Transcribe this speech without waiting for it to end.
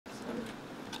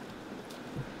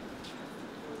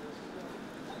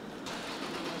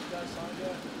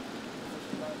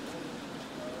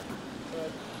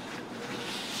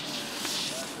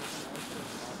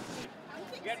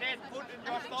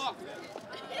Runoff!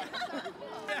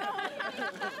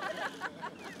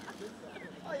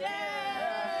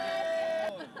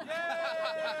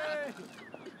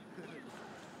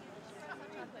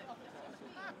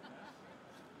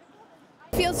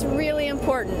 Feels really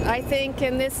important. I think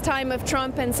in this time of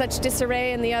Trump and such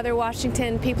disarray in the other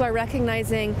Washington, people are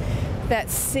recognizing that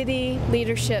city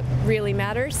leadership really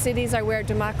matters. Cities are where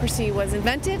democracy was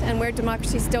invented and where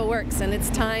democracy still works, and it's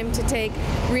time to take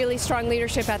really strong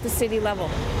leadership at the city level.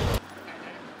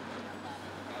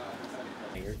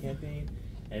 Your campaign.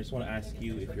 I just want to ask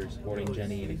you if you're supporting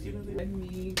Jenny and if you...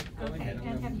 Go ahead.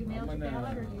 And have you mailed the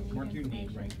ballot or mark your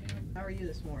name right now. How are you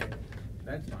this morning?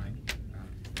 That's fine.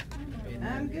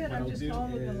 I'm good. I'm just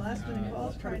calling with the last minute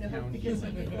calls, trying to hope to get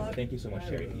some good luck. Thank you so much,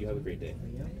 Sherry. You have a great day.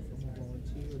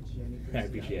 I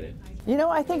appreciate it. You know,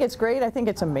 I think it's great. I think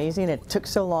it's amazing. It took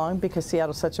so long because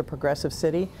Seattle's such a progressive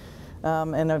city.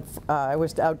 I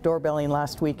was out doorbelling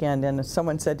last weekend, and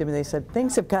someone said to me, they said,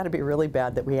 things have got to be really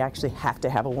bad that we actually have to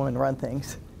have a woman run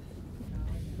things.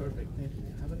 Perfect. Thank you.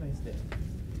 Have a nice day.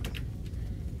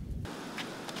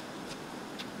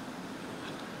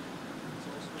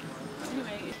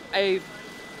 Anyway,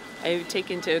 I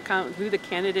take into account who the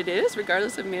candidate is,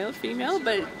 regardless of male or female,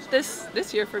 but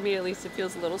this year, for me at least, it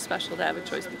feels a little special to have a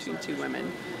choice between two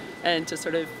women and to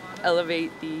sort of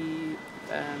elevate the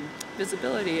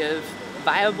visibility of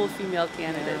viable female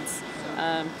candidates.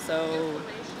 So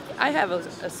I have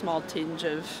a small tinge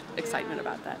of excitement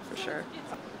about that, for sure.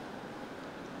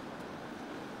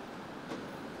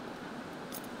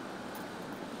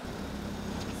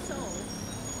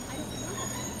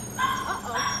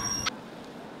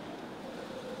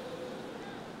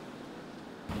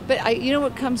 But you know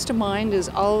what comes to mind is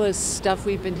all this stuff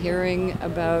we've been hearing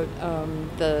about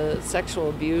the sexual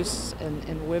abuse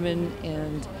and women,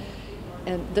 and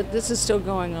that this is still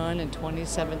going on in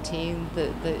 2017.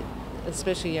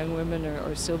 Especially young women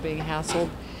are still being hassled.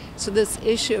 So this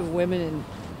issue of women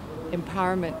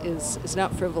empowerment is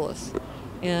not frivolous.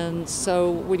 And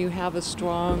so when you have a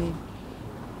strong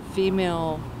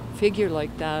female figure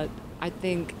like that, I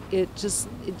think it just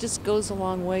goes a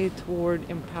long way toward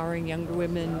empowering younger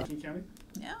women.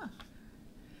 Yeah.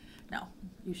 No,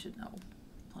 you should know.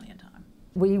 Plenty of time.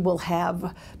 We will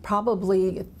have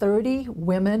probably 30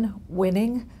 women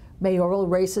winning mayoral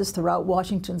races throughout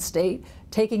Washington state,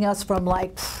 taking us from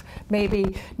like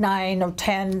maybe 9 or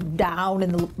 10 down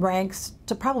in the ranks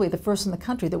to probably the first in the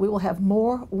country, that we will have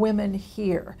more women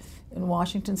here in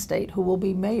Washington state who will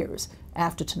be mayors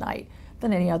after tonight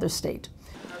than any other state.